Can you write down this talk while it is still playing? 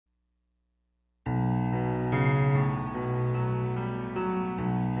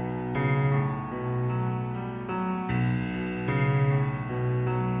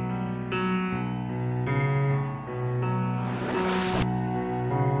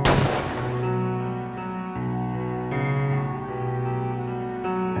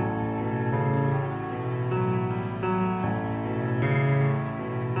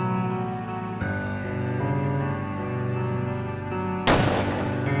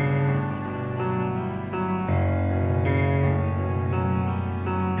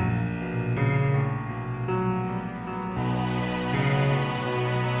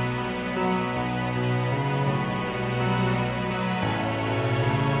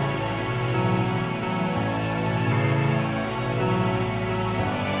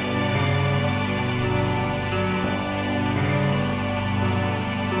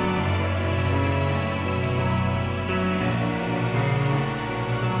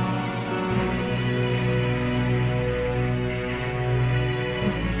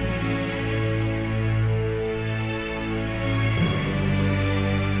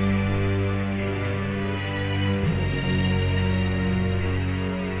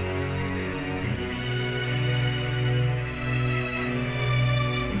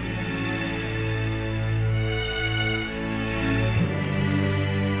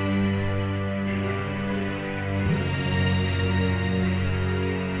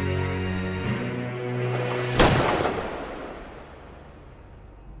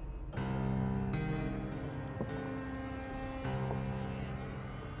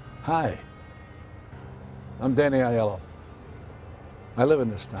Hi, I'm Danny Aiello. I live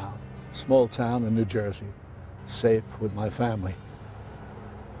in this town, small town in New Jersey, safe with my family.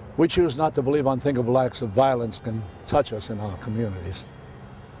 We choose not to believe unthinkable acts of violence can touch us in our communities.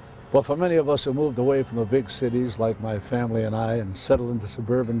 But for many of us who moved away from the big cities, like my family and I, and settled into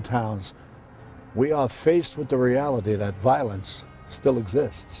suburban towns, we are faced with the reality that violence still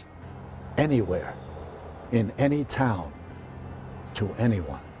exists, anywhere, in any town, to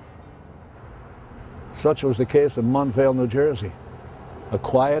anyone. Such was the case in Montvale, New Jersey, a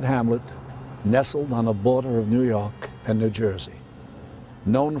quiet hamlet nestled on the border of New York and New Jersey,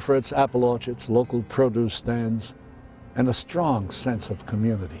 known for its apple orchards, local produce stands, and a strong sense of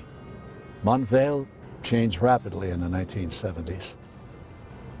community. Montvale changed rapidly in the 1970s.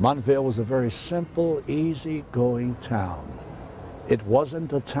 Montvale was a very simple, easy-going town. It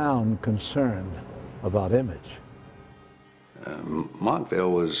wasn't a town concerned about image.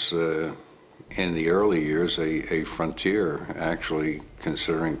 Montvale was, in the early years, a frontier, actually,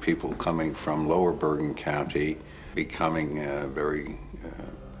 considering people coming from Lower Bergen County, becoming very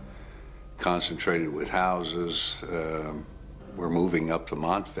concentrated with houses. We're moving up to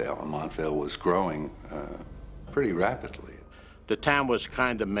Montvale, and Montvale was growing pretty rapidly. The town was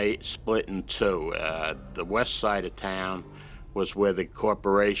kind of split in two. The west side of town was where the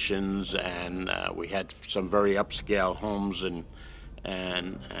corporations, and we had some very upscale homes and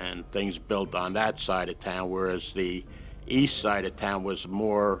things built on that side of town, whereas the east side of town was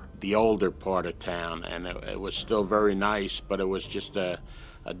more the older part of town, and it was still very nice, but it was just a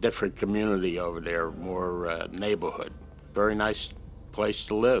different community over there, more neighborhood. Very nice place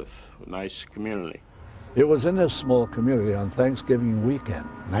to live, a nice community. It was in this small community on Thanksgiving weekend,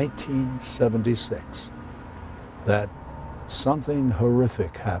 1976, that something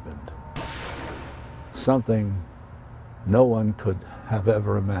horrific happened. Something no one could have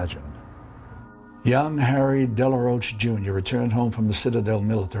ever imagined. Young Harry Delaroche Jr. returned home from the Citadel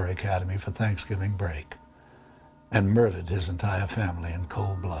Military Academy for Thanksgiving break and murdered his entire family in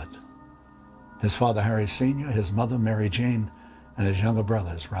cold blood. His father, Harry Sr., his mother, Mary Jane, and his younger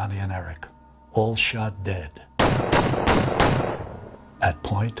brothers, Ronnie and Eric, all shot dead at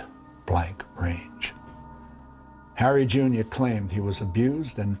point-blank range. Harry Jr. claimed he was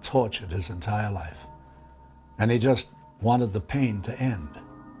abused and tortured his entire life, and he just wanted the pain to end.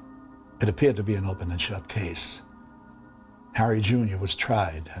 It appeared to be an open and shut case. Harry Jr. was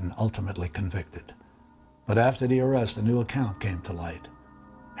tried and ultimately convicted. But after the arrest, a new account came to light.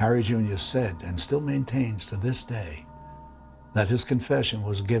 Harry Jr. said, and still maintains to this day, that his confession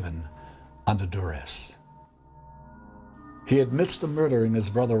was given under duress. He admits to murdering his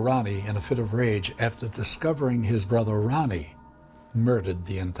brother Ronnie in a fit of rage after discovering his brother Ronnie murdered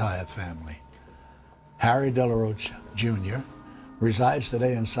the entire family. Harry Delaroche Jr. resides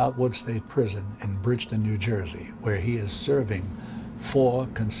today in Southwood State Prison in Bridgeton, New Jersey, where he is serving 4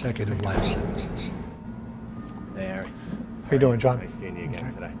 consecutive life sentences. Hey, Harry. How you doing, John? Nice seeing you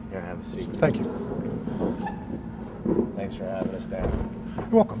again today. Here, have a seat. Thank you. Thanks for having us down. You're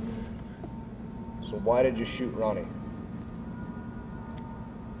welcome. So why did you shoot Ronnie?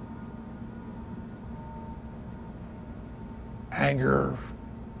 Anger,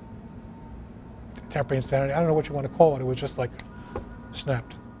 temporary insanity. I don't know what you want to call it. It was just like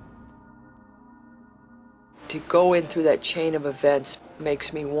snapped. To go in through that chain of events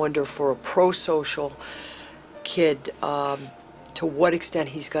makes me wonder, for a pro-social kid, to what extent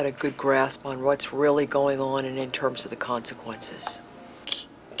he's got a good grasp on what's really going on and in terms of the consequences.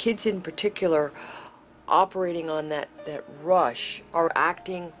 Kids in particular operating on that rush are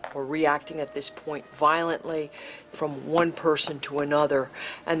acting or reacting at this point violently from one person to another,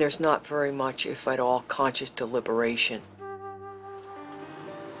 and there's not very much, if at all, conscious deliberation.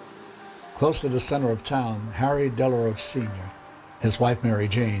 Close to the center of town, Harry Delaroche Sr., his wife Mary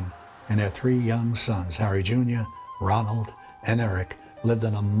Jane, and their 3 young sons, Harry Jr., Ronald, and Eric, lived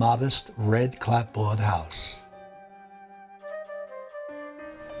in a modest red clapboard house.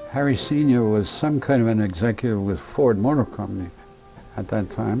 Harry Sr. was some kind of an executive with Ford Motor Company at that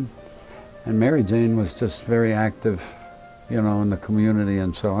time. And Mary Jane was just very active, you know, in the community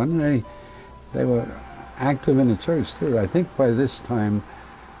and so on. They were active in the church too. I think by this time,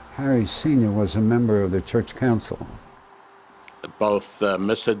 Harry Sr. was a member of the church council. Both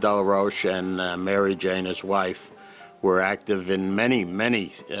Mr. Delaroche and Mary Jane, his wife, were active in many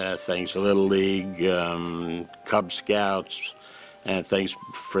things, Little League, Cub Scouts, and things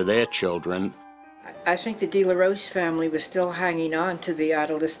for their children. I think the Delaroche family was still hanging on to the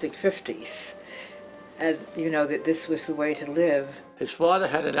idealistic 50s, and you know that this was the way to live. His father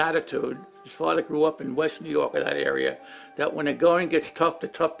had an attitude. His father grew up in West New York, in that area, that when the going gets tough, the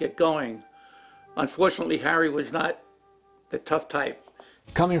tough get going. Unfortunately, Harry was not the tough type.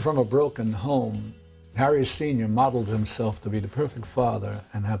 Coming from a broken home, Harry Sr. modeled himself to be the perfect father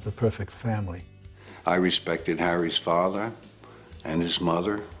and have the perfect family. I respected Harry's father and his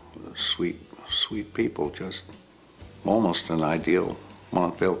mother, sweet, sweet people, just almost an ideal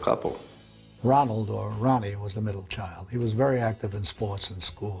Montvale couple. Ronald, or Ronnie, was the middle child. He was very active in sports and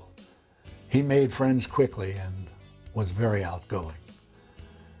school. He made friends quickly and was very outgoing.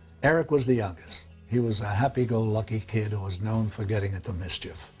 Eric was the youngest. He was a happy-go-lucky kid who was known for getting into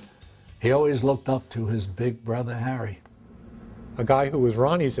mischief. He always looked up to his big brother, Harry. A guy who was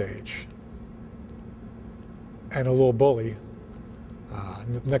Ronnie's age and a little bully,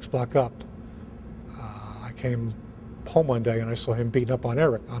 the next block up, I came home one day and I saw him beating up on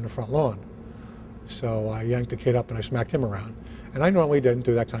Eric on the front lawn. So I yanked the kid up and I smacked him around. And I normally didn't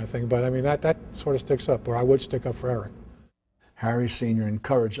do that kind of thing, but I mean, that sort of sticks up, or I would stick up for Eric. Harry Sr.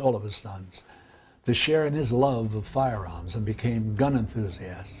 encouraged all of his sons to share in his love of firearms and became gun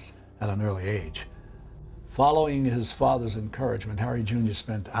enthusiasts at an early age. Following his father's encouragement, Harry Jr.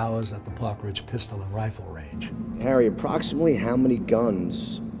 spent hours at the Park Ridge Pistol and Rifle Range. Harry, approximately how many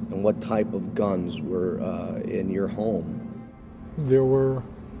guns and what type of guns were in your home? There were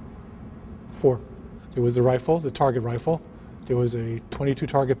 4. There was the rifle, the target rifle. There was a 22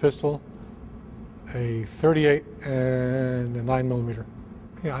 target pistol, a 38, and a 9mm.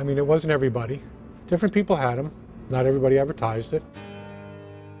 Yeah, I mean, it wasn't everybody. Different people had them. Not everybody advertised it.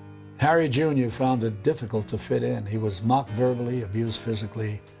 Harry Jr. found it difficult to fit in. He was mocked verbally, abused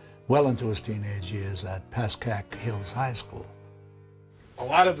physically, well into his teenage years at Pascack Hills High School. A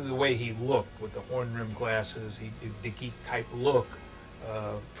lot of the way he looked with the horn-rimmed glasses, the geek-type look,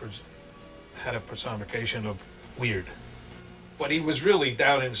 had a personification of weird. But he was really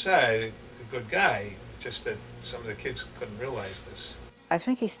down inside a good guy, just that some of the kids couldn't realize this. I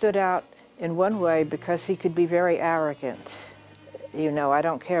think he stood out in one way because he could be very arrogant. You know, I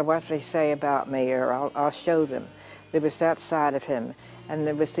don't care what they say about me, or I'll show them. There was that side of him. And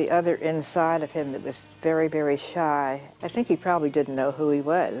there was the other inside of him that was very, very shy. I think he probably didn't know who he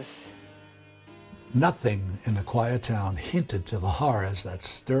was. Nothing in the quiet town hinted to the horrors that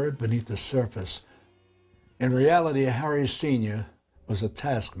stirred beneath the surface. In reality, Harry Sr. was a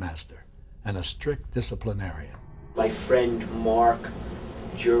taskmaster and a strict disciplinarian. My friend Mark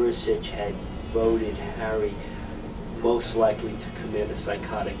Jurisic had voted Harry most likely to commit a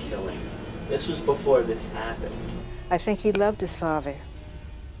psychotic killing. This was before this happened. I think he loved his father.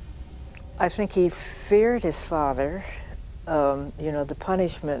 I think he feared his father, you know, the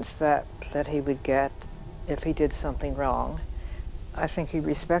punishments that he would get if he did something wrong. I think he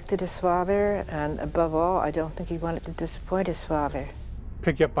respected his father, and above all, I don't think he wanted to disappoint his father.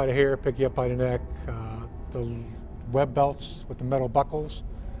 Pick you up by the hair, pick you up by the neck, the web belts with the metal buckles,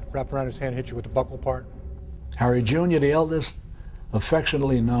 wrap around his hand, hit you with the buckle part. Harry Jr., the eldest,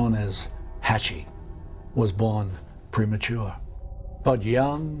 affectionately known as Hatchie, was born premature. But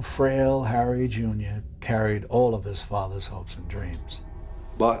young, frail Harry Jr. carried all of his father's hopes and dreams.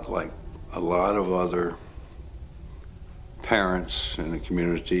 But like a lot of other parents in the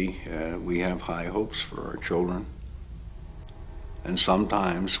community, we have high hopes for our children. And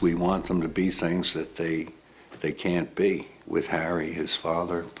sometimes we want them to be things that they can't be. With Harry, his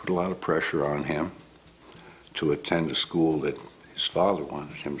father put a lot of pressure on him to attend a school that his father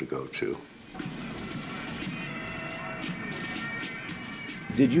wanted him to go to.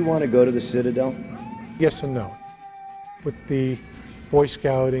 Did you want to go to the Citadel? Yes and no. With the Boy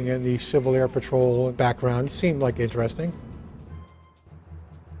Scouting and the Civil Air Patrol background, it seemed like interesting.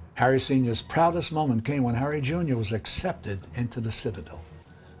 Harry Sr.'s proudest moment came when Harry Jr. was accepted into the Citadel,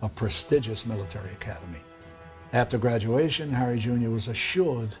 a prestigious military academy. After graduation, Harry Jr. was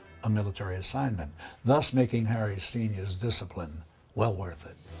assured a military assignment, thus making Harry Sr.'s discipline well worth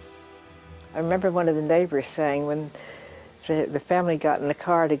it. I remember one of the neighbors saying when the family got in the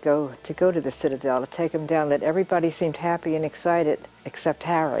car to go to the Citadel, to take him down, that everybody seemed happy and excited except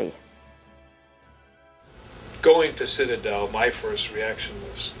Harry. Going to Citadel, my first reaction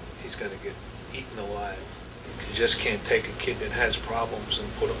was, he's going to get eaten alive. You just can't take a kid that has problems and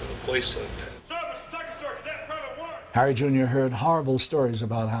put him in a place like that. Harry Jr. heard horrible stories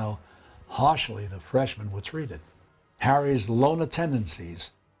about how harshly the freshmen were treated. Harry's loner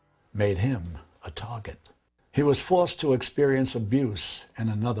tendencies made him a target. He was forced to experience abuse in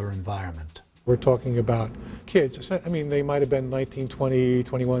another environment. We're talking about kids. I mean, they might have been 19, 20,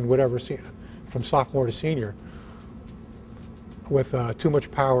 21, whatever, from sophomore to senior, with too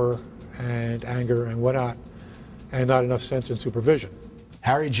much power and anger and whatnot. and not enough sense and supervision.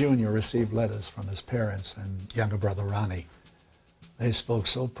 Harry Jr. received letters from his parents and younger brother Ronnie. They spoke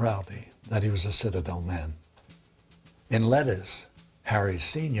so proudly that he was a Citadel man. In letters, Harry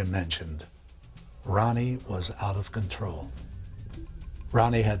Sr. mentioned Ronnie was out of control.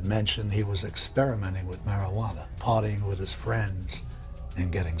 Ronnie had mentioned he was experimenting with marijuana, partying with his friends,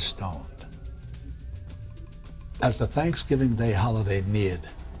 and getting stoned. As the Thanksgiving Day holiday neared,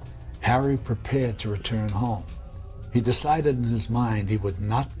 Harry prepared to return home. He decided in his mind he would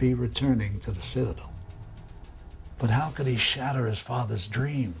not be returning to the Citadel. But how could he shatter his father's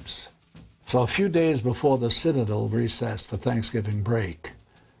dreams? So a few days before the Citadel recessed for Thanksgiving break,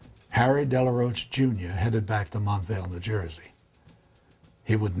 Harry Delaroche Jr. headed back to Montvale, New Jersey.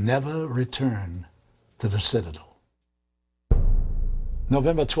 He would never return to the Citadel.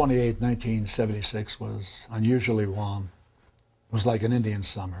 November 28, 1976 was unusually warm. It was like an Indian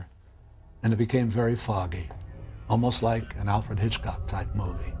summer, and it became very foggy, almost like an Alfred Hitchcock type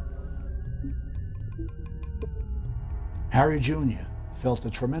movie. Harry Jr. felt a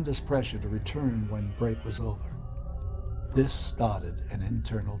tremendous pressure to return when break was over. This started an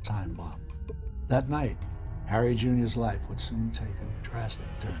internal time bomb. That night, Harry Jr.'s life would soon take a drastic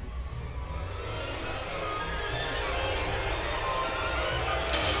turn.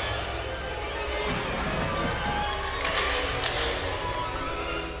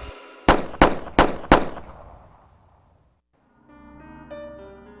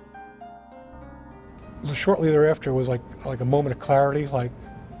 Shortly thereafter was like a moment of clarity, like,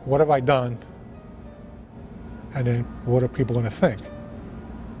 what have I done? And then what are people going to think?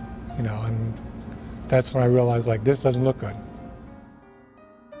 You know, and that's when I realized, like, this doesn't look good.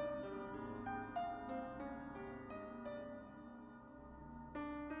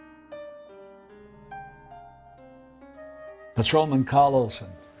 Patrolman Carl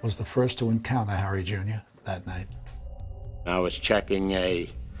Olson was the first to encounter Harry Jr. that night. I was checking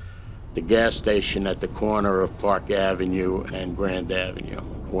the gas station at the corner of Park Avenue and Grand Avenue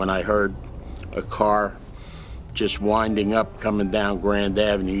when I heard a car just winding up, coming down Grand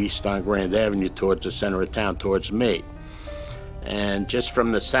Avenue, east on Grand Avenue towards the center of town, towards me. And just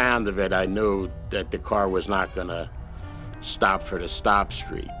from the sound of it, I knew that the car was not gonna stop for the stop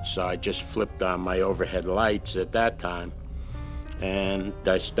street. So I just flipped on my overhead lights at that time, and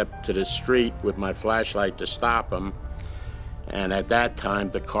I stepped to the street with my flashlight to stop him. And at that time,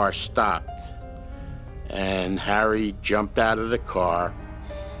 the car stopped. And Harry jumped out of the car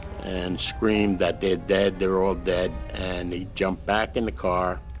and screamed that they're dead, they're all dead. And he jumped back in the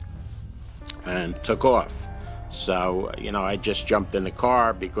car and took off. So, you know, I just jumped in the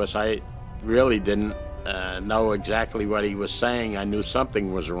car because I really didn't know exactly what he was saying. I knew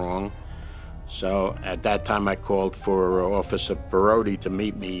something was wrong. So at that time, I called for Officer Perotti to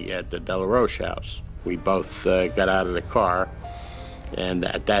meet me at the Delaroche house. We both got out of the car, and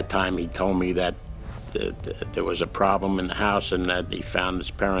at that time he told me that there was a problem in the house and that he found his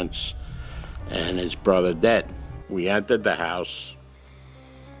parents and his brother dead. We entered the house.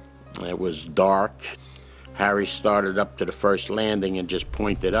 It was dark. Harry started up to the first landing and just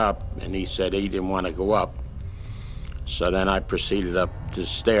pointed up, and he said he didn't want to go up. So then I proceeded up the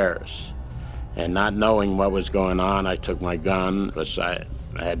stairs, and not knowing what was going on, I took my gun because I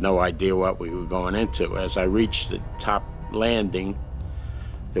had no idea what we were going into. As I reached the top landing,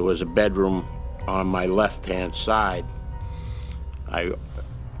 there was a bedroom on my left-hand side. I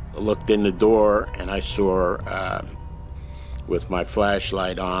looked in the door and I saw, with my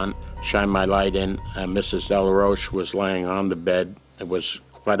flashlight on, shined my light in, Mrs. Delaroche was laying on the bed. There was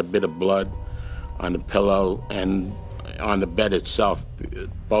quite a bit of blood on the pillow and on the bed itself,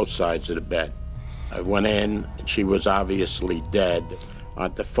 both sides of the bed. I went in, and she was obviously dead.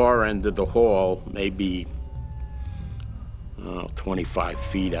 At the far end of the hall, maybe 25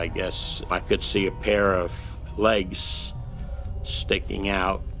 feet, I guess, I could see a pair of legs sticking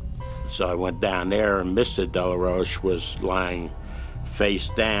out. So I went down there, and Mr. Delaroche was lying face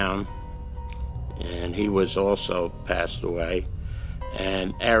down, and he was also passed away.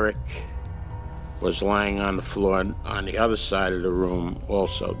 And Eric was lying on the floor on the other side of the room,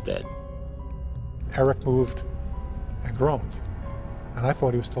 also dead. Eric moved and groaned, and I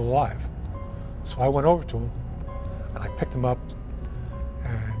thought he was still alive. So I went over to him, and I picked him up,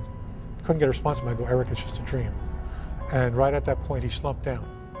 and couldn't get a response from him. I go, Eric, it's just a dream. And right at that point, he slumped down.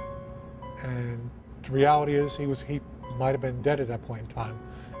 And the reality is, he might have been dead at that point in time.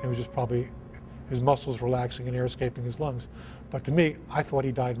 It was just probably his muscles relaxing and air escaping his lungs. But to me, I thought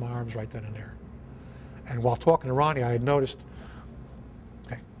he died in my arms right then and there. And while talking to Ronnie, I had noticed,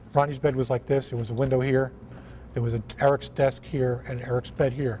 Ronnie's bed was like this. There was a window here. There was Eric's desk here and Eric's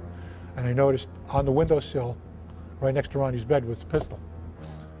bed here. And I noticed on the windowsill, right next to Ronnie's bed was the pistol.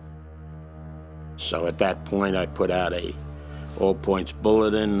 So at that point, I put out a All Points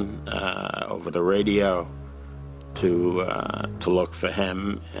bulletin over the radio to look for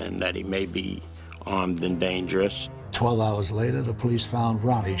him and that he may be armed and dangerous. 12 hours later, the police found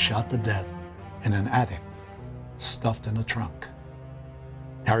Ronnie shot to death in an attic, stuffed in a trunk.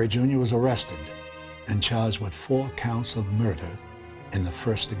 Harry Jr. was arrested and charged with 4 counts of murder in the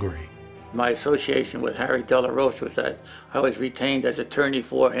first degree. My association with Harry De La Roche was that I was retained as attorney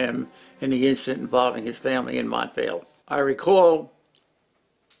for him in the incident involving his family in Montvale. I recall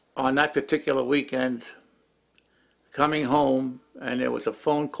on that particular weekend coming home, and there was a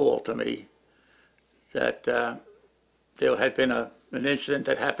phone call to me that there had been an incident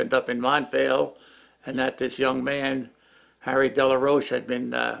that happened up in Montvale, and that this young man, Harry De La Roche, had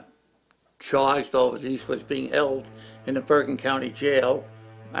been charged over. He was being held in the Bergen County Jail.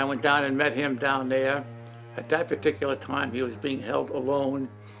 I went down and met him down there. At that particular time, he was being held alone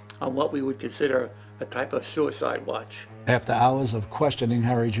on what we would consider a type of suicide watch. After hours of questioning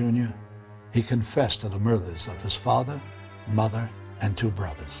Harry Jr., he confessed to the murders of his father, mother, and 2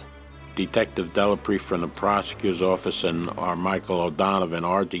 brothers. Detective Delapre from the prosecutor's office and our Michael O'Donovan,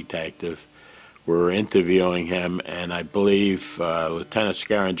 our detective, were interviewing him, and I believe Lieutenant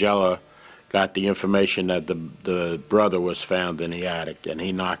Scarangella got the information that the brother was found in the attic, and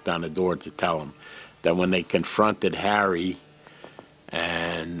he knocked on the door to tell him that when they confronted Harry,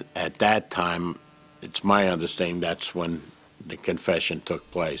 and at that time, it's my understanding that's when the confession took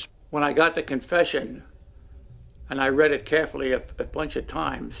place. When I got the confession, and I read it carefully a bunch of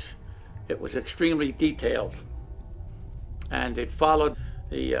times, it was extremely detailed. And it followed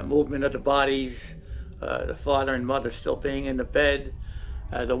the movement of the bodies, the father and mother still being in the bed.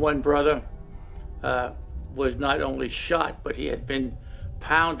 The one brother was not only shot, but he had been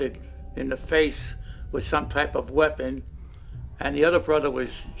pounded in the face with some type of weapon, and the other brother was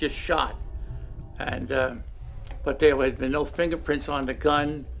just shot. And but there had been no fingerprints on the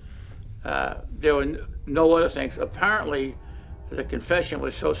gun. There were no other things. Apparently, the confession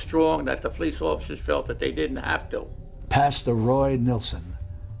was so strong that the police officers felt that they didn't have to. Pastor Roy Nilsson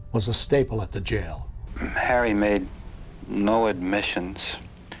was a staple at the jail. Harry made no admissions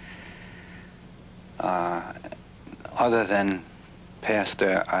other than,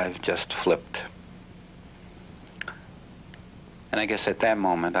 Pastor, I've just flipped. And I guess at that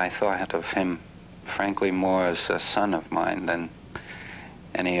moment I thought of him, frankly, more as a son of mine than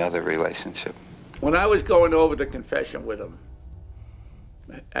any other relationship. When I was going over the confession with him,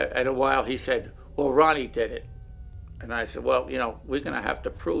 at a while he said, well, Ronnie did it. And I said, well, you know, we're going to have to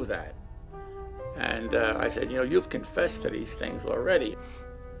prove that. And I said, you know, you've confessed to these things already.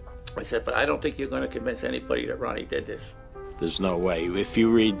 I said, but I don't think you're going to convince anybody that Ronnie did this. There's no way. If you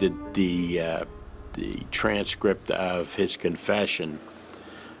read the transcript of his confession,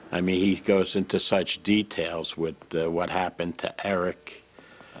 I mean, he goes into such details with what happened to Eric.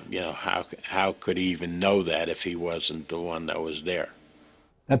 You know, how could he even know that if he wasn't the one that was there?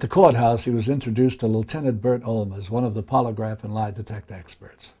 At the courthouse, he was introduced to Lieutenant Bert Olmers, one of the polygraph and lie detector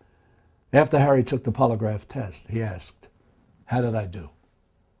experts. After Harry took the polygraph test, he asked, how did I do?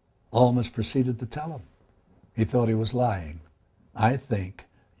 Olmers proceeded to tell him. He thought he was lying. I think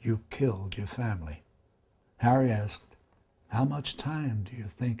you killed your family. Harry asked, how much time do you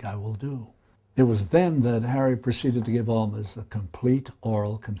think I will do? It was then that Harry proceeded to give Olmers a complete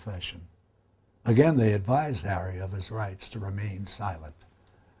oral confession. Again, they advised Harry of his rights to remain silent.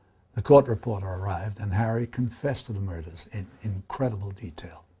 The court reporter arrived, and Harry confessed to the murders in incredible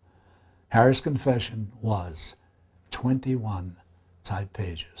detail. Harry's confession was 21 type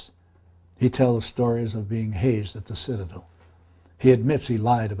pages. He tells stories of being hazed at the Citadel. He admits he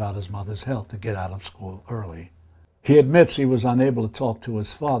lied about his mother's health to get out of school early. He admits he was unable to talk to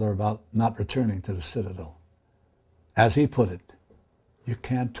his father about not returning to the Citadel. As he put it, you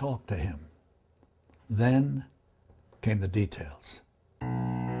can't talk to him. Then came the details.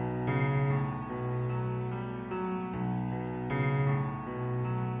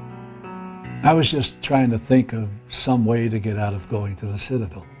 I was just trying to think of some way to get out of going to the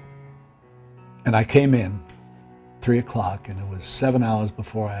Citadel. And I came in 3 o'clock, and it was 7 hours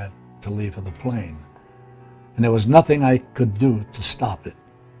before I had to leave for the plane. And there was nothing I could do to stop it.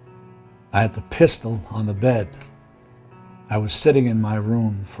 I had the pistol on the bed. I was sitting in my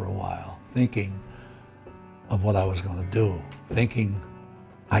room for a while, thinking of what I was going to do, thinking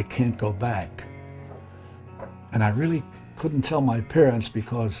I can't go back. And I really couldn't tell my parents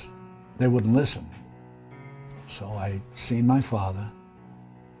because they wouldn't listen. So I seen my father.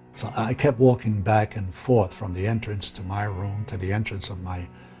 So I kept walking back and forth from the entrance to my room to the entrance of my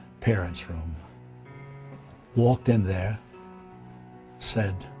parents' room. walked in there,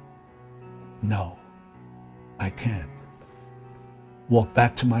 said, "No, I can't." Walked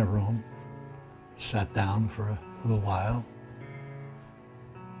back to my room, sat down for a little while,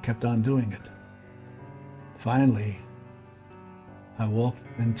 kept on doing it. Finally, I walked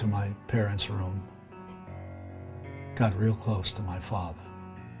into my parents' room, got real close to my father.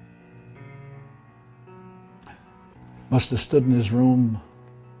 Must have stood in his room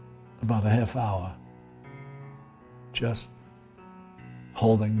about a half hour, just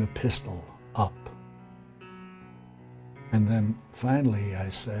holding the pistol up. And then finally I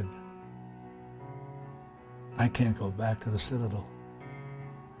said, "I can't go back to the Citadel."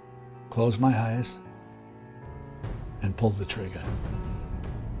 Closed my eyes and pulled the trigger.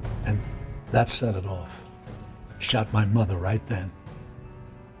 And that set it off. Shot my mother right then.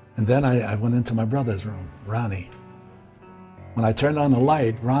 And then I went into my brother's room, Ronnie. When I turned on the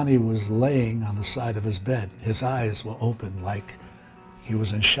light, Ronnie was laying on the side of his bed. His eyes were open like he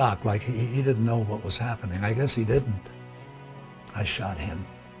was in shock, like he didn't know what was happening. I guess he didn't. I shot him.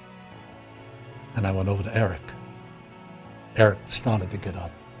 And I went over to Eric. Eric started to get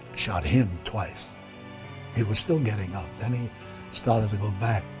up. Shot him twice. He was still getting up. Then he started to go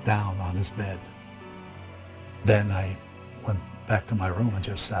back down on his bed. Then I went back to my room and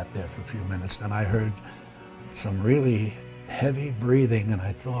just sat there for a few minutes. Then I heard some really heavy breathing, and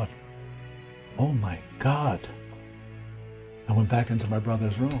I thought, oh my God. I went back into my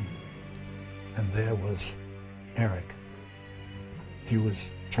brother's room, and there was Eric. He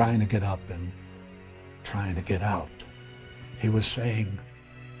was trying to get up and trying to get out. He was saying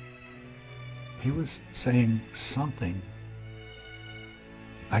something.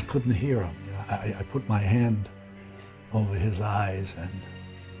 I couldn't hear him. I put my hand over his eyes and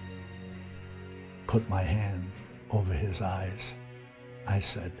put my hands over his eyes. I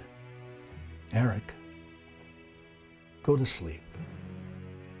said, "Eric, go to sleep.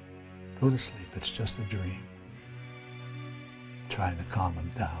 Go to sleep. It's just a dream." Trying to calm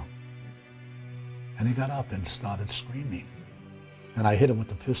him down. And he got up and started screaming. And I hit him with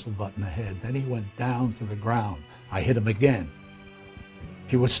the pistol butt in the head. Then he went down to the ground. I hit him again.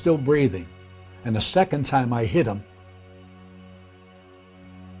 He was still breathing. And the second time I hit him,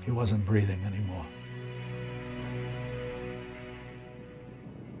 he wasn't breathing anymore.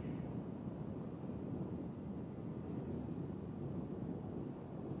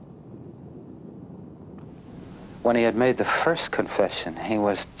 When he had made the first confession, he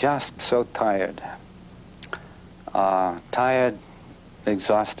was just so tired. Tired,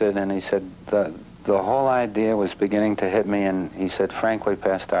 exhausted, and he said the whole idea was beginning to hit me, and he said, "Frankly,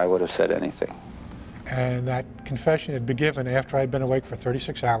 Pastor, I would have said anything." And that confession had been given after I'd been awake for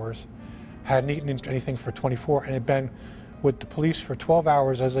 36 hours, hadn't eaten anything for 24, and had been with the police for 12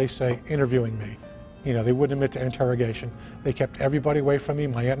 hours, as they say, interviewing me. You know, they wouldn't admit to interrogation. They kept everybody away from me.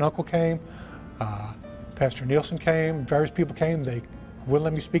 My aunt and uncle came. Pastor Nielsen came, various people came. They wouldn't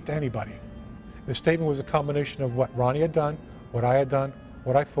let me speak to anybody. The statement was a combination of what Ronnie had done, what I had done,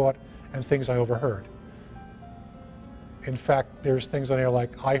 what I thought, and things I overheard. In fact, there's things on there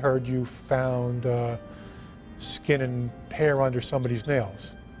like, I heard you found skin and hair under somebody's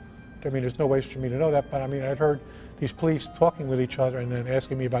nails. I mean, there's no ways for me to know that, but I mean, I'd heard these police talking with each other and then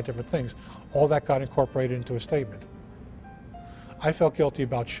asking me about different things. All that got incorporated into a statement. I felt guilty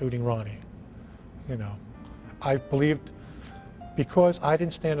about shooting Ronnie, you know. I believed, because I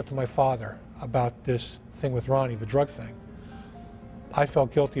didn't stand up to my father about this thing with Ronnie, the drug thing, I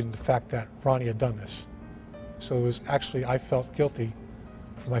felt guilty in the fact that Ronnie had done this. So it was actually, I felt guilty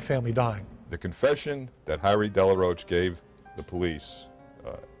for my family dying. The confession that Harry Delaroche gave the police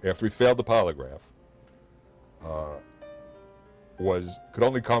after he failed the polygraph could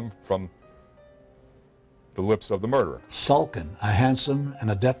only come from the lips of the murderer. Sulkin, a handsome and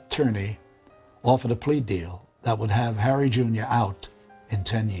adept attorney, offered a plea deal that would have Harry Jr. out in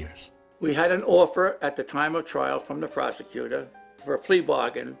 10 years. We had an offer at the time of trial from the prosecutor for a plea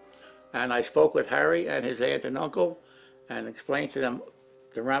bargain, and I spoke with Harry and his aunt and uncle and explained to them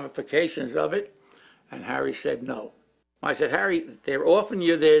the ramifications of it, and Harry said no. I said, "Harry, they're offering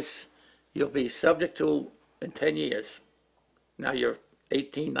you this, you'll be subject to in 10 years. Now you're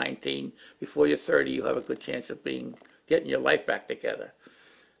 18, 19, before you're 30, you have a good chance of getting your life back together."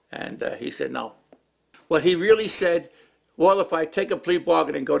 And he said no. What he really said, well, if I take a plea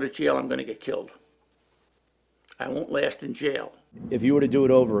bargain and go to jail, I'm going to get killed. I won't last in jail. If you were to do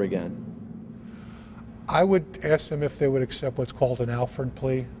it over again? I would ask them if they would accept what's called an Alford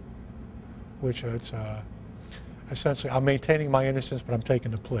plea, which it's essentially, I'm maintaining my innocence, but I'm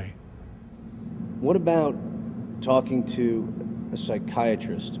taking the plea. What about talking to a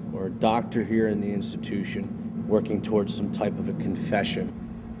psychiatrist or a doctor here in the institution working towards some type of a confession.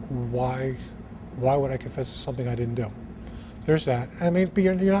 Why would I confess to something I didn't do? There's that. I mean, but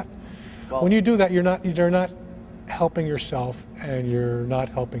you're not. Well, when you do that, you're not helping yourself, and you're not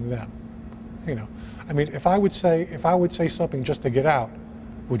helping them. You know, I mean, if I would say something just to get out,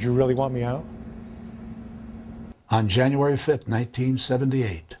 would you really want me out? On January 5th,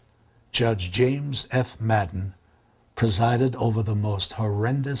 1978, Judge James F. Madden presided over the most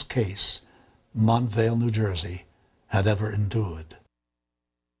horrendous case Montvale, New Jersey had ever endured.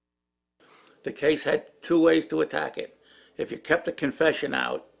 The case had two ways to attack it. If you kept the confession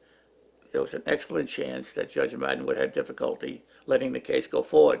out, there was an excellent chance that Judge Madden would have difficulty letting the case go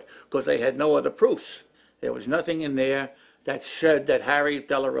forward because they had no other proofs. There was nothing in there that said that Harry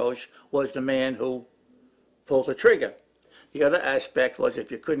Delaroche was the man who pulled the trigger. The other aspect was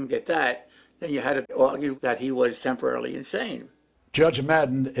if you couldn't get that, then you had to argue that he was temporarily insane. Judge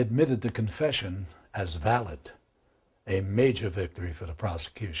Madden admitted the confession as valid, a major victory for the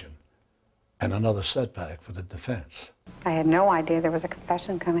prosecution, and another setback for the defense. I had no idea there was a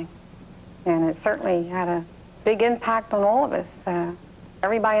confession coming, and it certainly had a big impact on all of us.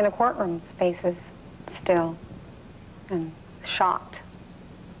 Everybody in the courtroom's faces still, and shocked.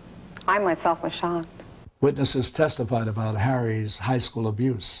 I myself was shocked. Witnesses testified about Harry's high school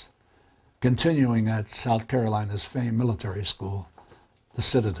abuse, continuing at South Carolina's famed military school, the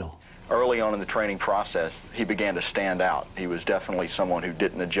Citadel. Early on in the training process, he began to stand out. He was definitely someone who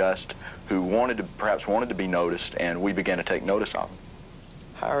didn't adjust, who perhaps wanted to be noticed, and we began to take notice of him.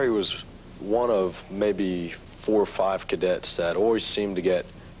 Harry was one of maybe 4 or 5 cadets that always seemed to get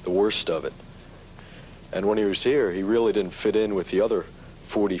the worst of it. And when he was here, he really didn't fit in with the other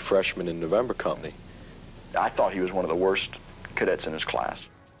 40 freshmen in November Company. I thought he was one of the worst cadets in his class.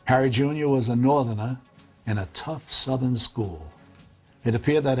 Harry Jr. was a Northerner in a tough Southern school. It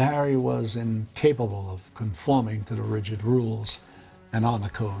appeared that Harry was incapable of conforming to the rigid rules and honor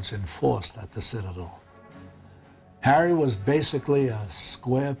codes enforced at the Citadel. Harry was basically a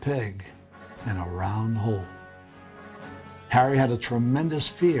square peg in a round hole. Harry had a tremendous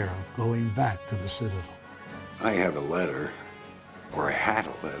fear of going back to the Citadel. I have a letter, or I had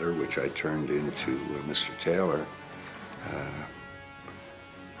a letter, which I turned into Mr. Taylor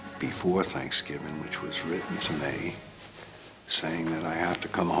before Thanksgiving, which was written to me, saying that I have to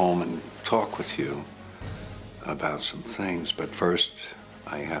come home and talk with you about some things, but first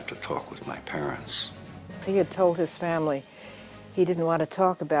I have to talk with my parents. He had told his family he didn't want to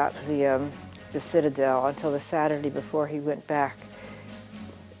talk about the Citadel until the Saturday before he went back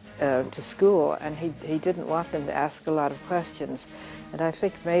to school, and he didn't want them to ask a lot of questions. And I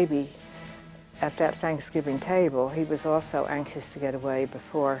think maybe at that Thanksgiving table, he was also anxious to get away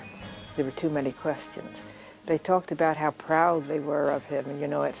before there were too many questions. They talked about how proud they were of him, and you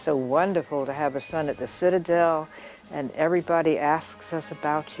know, it's so wonderful to have a son at the Citadel, and everybody asks us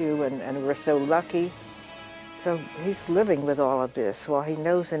about you, and we're so lucky. So he's living with all of this while he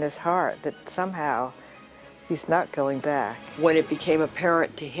knows in his heart that somehow he's not going back. When it became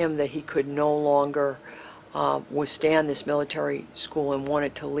apparent to him that he could no longer withstand this military school and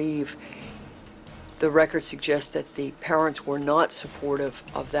wanted to leave, the record suggests that the parents were not supportive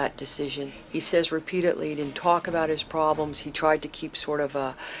of that decision. He says repeatedly he didn't talk about his problems. He tried to keep sort of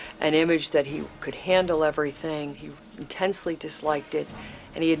an image that he could handle everything. He intensely disliked it,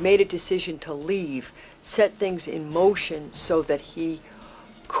 and he had made a decision to leave, set things in motion so that he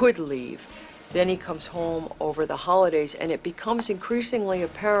could leave. Then he comes home over the holidays, and it becomes increasingly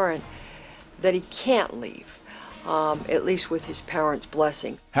apparent that he can't leave, at least with his parents'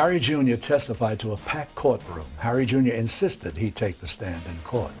 blessing. Harry Jr. testified to a packed courtroom. Harry Jr. insisted he take the stand in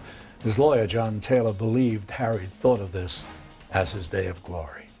court. His lawyer, John Taylor, believed Harry thought of this as his day of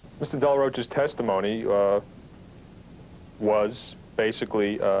glory. Mr. Delaroche's testimony was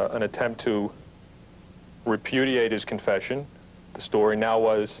basically an attempt to repudiate his confession. The story now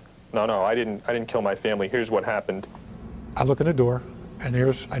was, no, I didn't kill my family. Here's what happened. I look in the door, and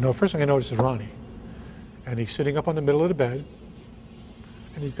first thing I notice is Ronnie. And he's sitting up on the middle of the bed,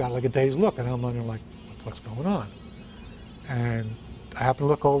 and he's got like a dazed look, and I'm wondering, like, what's going on? And I happen to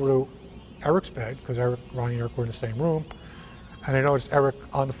look over to Eric's bed, because Ronnie and Eric were in the same room, and I noticed Eric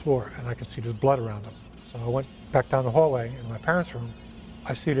on the floor, and I can see there's blood around him. So I went back down the hallway in my parents' room.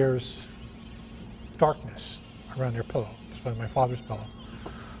 I see there's darkness around their pillow, especially my father's pillow.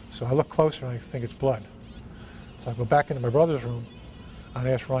 So I look closer, and I think it's blood. So I go back into my brother's room, and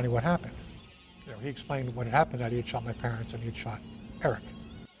I ask Ronnie what happened. He explained what had happened, that he had shot my parents and he had shot Eric.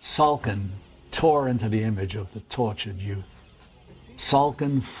 Salkin tore into the image of the tortured youth.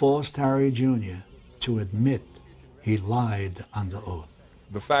 Salkin forced Harry Jr. to admit he lied under oath.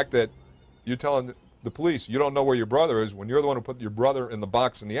 The fact that you're telling the police, you don't know where your brother is, when you're the one who put your brother in the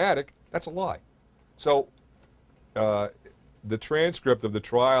box in the attic, that's a lie. So the transcript of the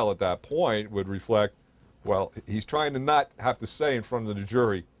trial at that point would reflect, well, he's trying to not have to say in front of the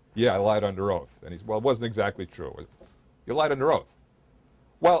jury, yeah, I lied under oath. And he's, well, it wasn't exactly true. You lied under oath.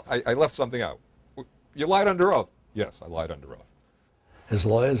 Well, I left something out. You lied under oath. Yes, I lied under oath. His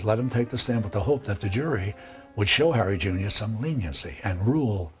lawyers let him take the stand with the hope that the jury would show Harry Jr. some leniency and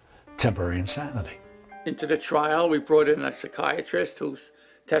rule temporary insanity. Into the trial, we brought in a psychiatrist who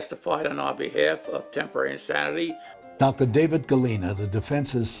testified on our behalf of temporary insanity. Dr. David Galena, the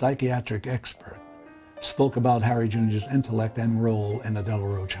defense's psychiatric expert, spoke about Harry Jr.'s intellect and role in the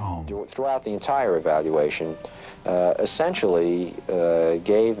Delaroche home. Throughout the entire evaluation, essentially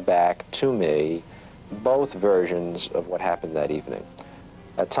gave back to me both versions of what happened that evening.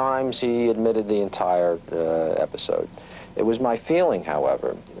 At times, he admitted the entire episode. It was my feeling,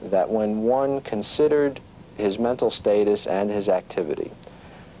 however, that when one considered his mental status and his activity,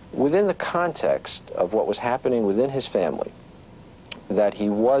 within the context of what was happening within his family, that he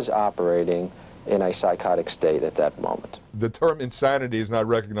was operating in a psychotic state at that moment. The term insanity is not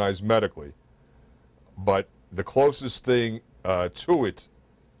recognized medically, but the closest thing to it,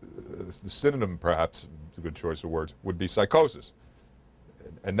 the synonym perhaps, it's a good choice of words, would be psychosis.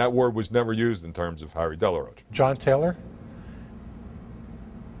 And that word was never used in terms of Harry Delaroche. John Taylor,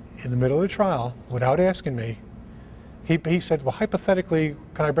 in the middle of the trial, without asking me, he said, well, hypothetically,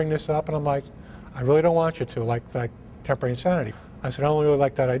 can I bring this up? And I'm like, I really don't want you to, like temporary insanity. I said, I don't really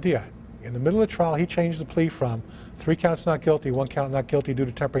like that idea. In the middle of the trial, he changed the plea from 3 counts not guilty, 1 count not guilty due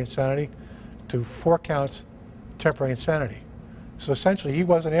to temporary insanity, to 4 counts temporary insanity. So essentially, he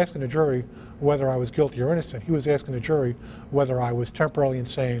wasn't asking the jury whether I was guilty or innocent. He was asking the jury whether I was temporarily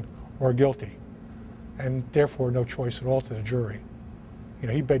insane or guilty, and therefore no choice at all to the jury. You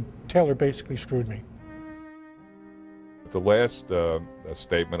know, Taylor basically screwed me. The last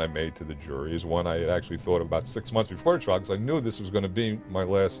statement I made to the jury is one I had actually thought about 6 months before the trial, because I knew this was going to be my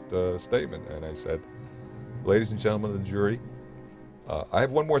last statement. And I said, ladies and gentlemen of the jury, I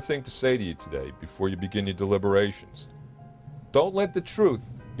have one more thing to say to you today before you begin your deliberations. Don't let the truth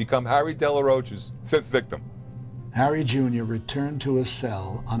become Harry Delaroche's 5th victim. Harry Jr. returned to his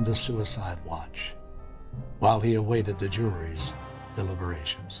cell under suicide watch while he awaited the jury's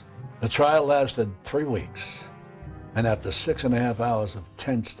deliberations. The trial lasted 3 weeks, and after 6.5 hours of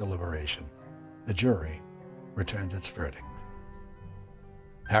tense deliberation, the jury returned its verdict.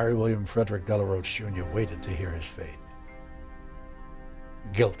 Harry William Frederick Delaroche Jr. waited to hear his fate.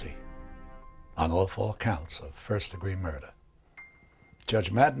 Guilty on all 4 counts of first-degree murder.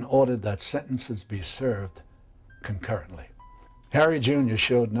 Judge Madden ordered that sentences be served concurrently. Harry Jr.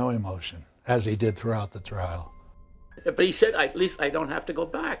 showed no emotion, as he did throughout the trial. But he said, at least I don't have to go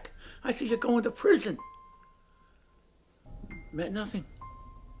back. I said, you're going to prison. Meant nothing.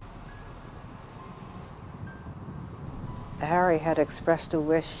 Harry had expressed a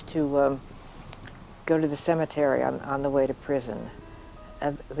wish to go to the cemetery on the way to prison.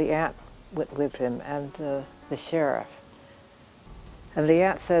 And the aunt went with him and the sheriff. And the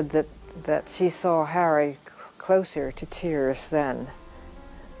aunt said that she saw Harry closer to tears than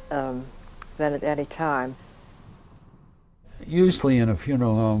at any time. Usually in a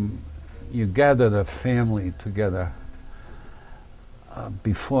funeral home, you gather the family together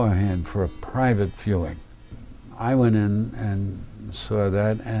beforehand for a private viewing. I went in and saw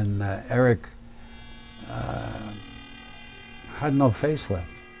that, and Eric had no face left.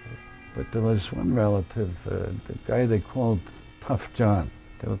 But there was one relative, the guy they called Tough John.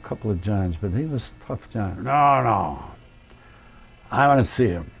 There were a couple of Johns, but he was Tough John. No, I want to see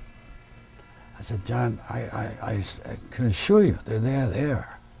him. I said, John, I can assure you, they're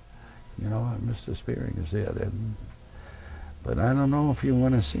there. You know, Mr. Spearing is there. But I don't know if you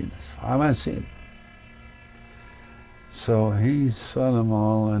want to see this. I want to see him. So he saw them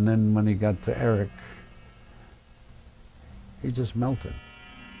all, and then when he got to Eric, he just melted.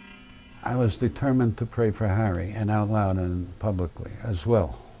 I was determined to pray for Harry, and out loud and publicly as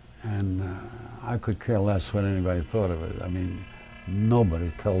well. And I could care less what anybody thought of it. I mean,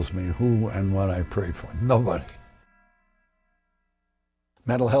 nobody tells me who and what I pray for. Nobody.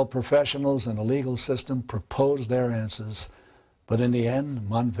 Mental health professionals and the legal system proposed their answers, but in the end,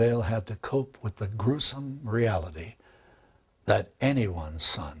 Montvale had to cope with the gruesome reality that anyone's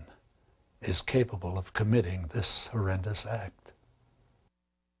son is capable of committing this horrendous act.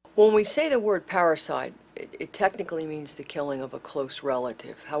 When we say the word parricide, it technically means the killing of a close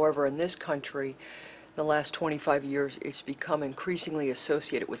relative. However, in this country, in the last 25 years, it's become increasingly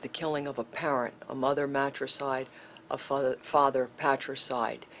associated with the killing of a parent, a mother matricide, a father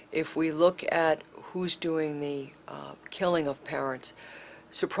patricide. If we look at who's doing the killing of parents,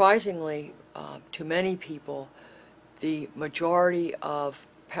 surprisingly, to many people, the majority of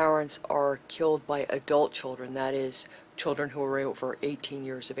parents are killed by adult children, that is, children who are over 18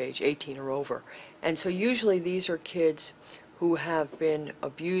 years of age, 18 or over. And so usually these are kids who have been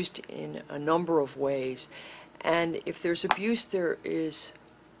abused in a number of ways. And if there's abuse, there is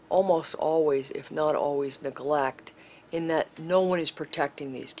almost always, if not always, neglect, in that no one is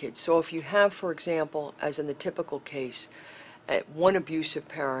protecting these kids. So if you have, for example, as in the typical case, one abusive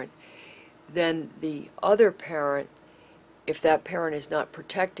parent, then the other parent, if that parent is not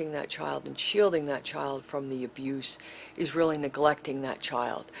protecting that child and shielding that child from the abuse, is really neglecting that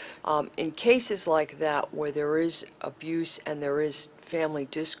child. In cases like that where there is abuse and there is family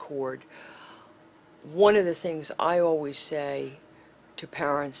discord, one of the things I always say to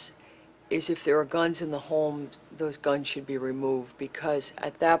parents is if there are guns in the home, those guns should be removed, because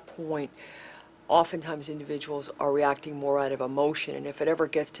at that point, oftentimes individuals are reacting more out of emotion, and if it ever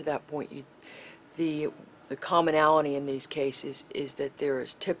gets to that point, the commonality in these cases is that there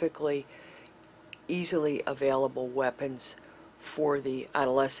is typically easily available weapons for the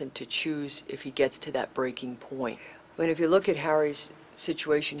adolescent to choose if he gets to that breaking point. I mean, if you look at Harry's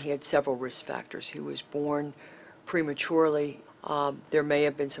situation, he had several risk factors. He was born prematurely. There may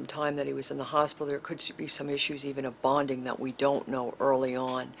have been some time that he was in the hospital. There could be some issues even of bonding that we don't know early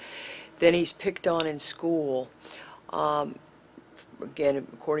on. Then he's picked on in school. Again,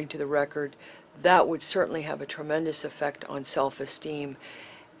 according to the record, that would certainly have a tremendous effect on self-esteem.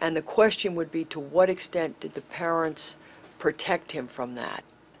 And the question would be, to what extent did the parents protect him from that?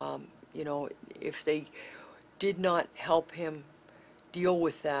 You know, if they did not help him deal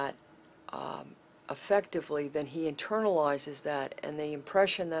with that effectively, then he internalizes that, and the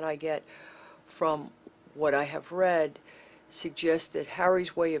impression that I get from what I have read suggests that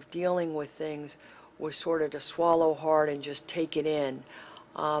Harry's way of dealing with things was sort of to swallow hard and just take it in,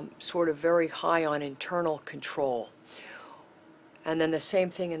 sort of very high on internal control. And then the same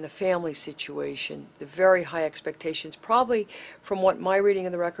thing in the family situation, the very high expectations, probably from what my reading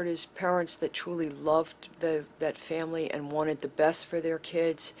of the record is, parents that truly loved that family and wanted the best for their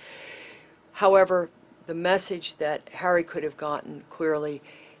kids. However, the message that Harry could have gotten clearly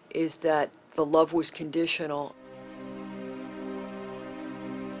is that the love was conditional.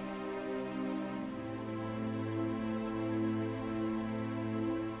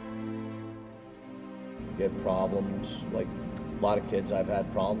 You had problems, like a lot of kids, I've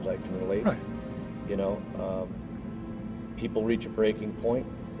had problems, I can relate. Right. You know, people reach a breaking point.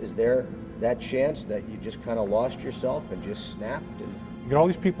 Is there that chance that you just kind of lost yourself and just snapped? And you get all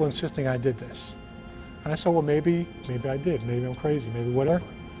these people insisting I did this. And I said, well, maybe I did. Maybe I'm crazy. Maybe whatever.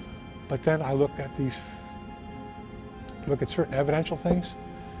 But then I look at certain evidential things,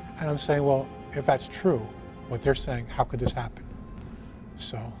 and I'm saying, well, if that's true, what they're saying, how could this happen?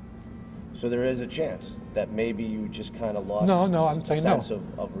 So there is a chance that maybe you just kind of lost I'm saying sense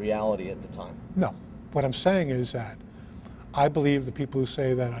of reality at the time. No. What I'm saying is that I believe the people who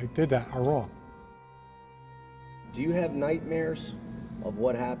say that I did that are wrong. Do you have nightmares of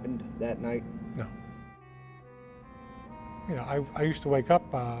what happened that night? No. You know, I used to wake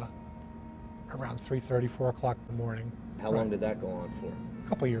up around 3:30, 4 o'clock in the morning. How long did that go on for? A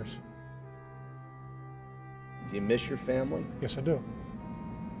couple of years. Do you miss your family? Yes, I do.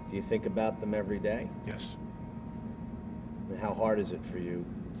 Do you think about them every day? Yes. And how hard is it for you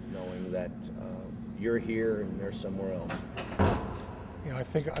knowing that you're here and they're somewhere else? You know, you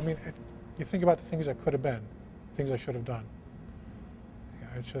think about the things that could have been, things I should have done. You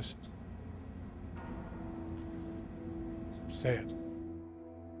know, it's just sad.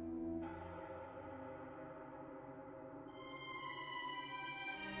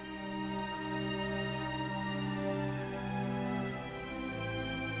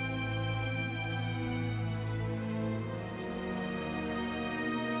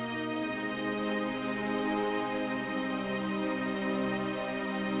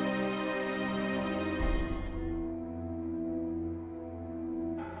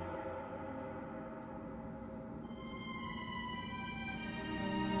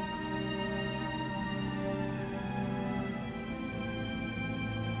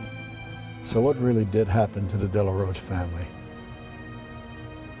 So what really did happen to the De La Roche family?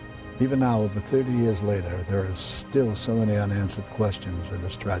 Even now, over 30 years later, there are still so many unanswered questions in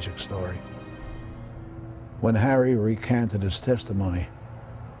this tragic story. When Harry recanted his testimony,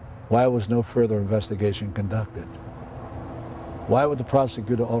 why was no further investigation conducted? Why would the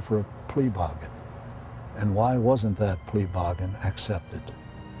prosecutor offer a plea bargain? And why wasn't that plea bargain accepted?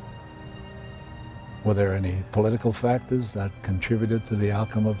 Were there any political factors that contributed to the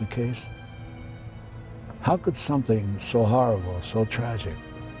outcome of the case? How could something so horrible, so tragic,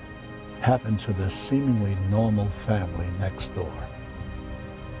 happen to this seemingly normal family next door?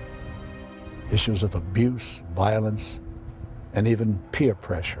 Issues of abuse, violence, and even peer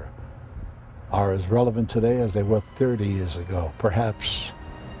pressure are as relevant today as they were 30 years ago, perhaps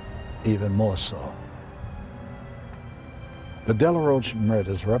even more so. The De La Roche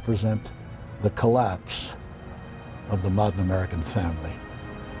murders represent the collapse of the modern American family.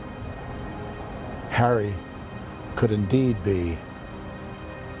 Harry could indeed be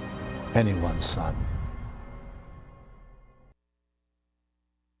anyone's son.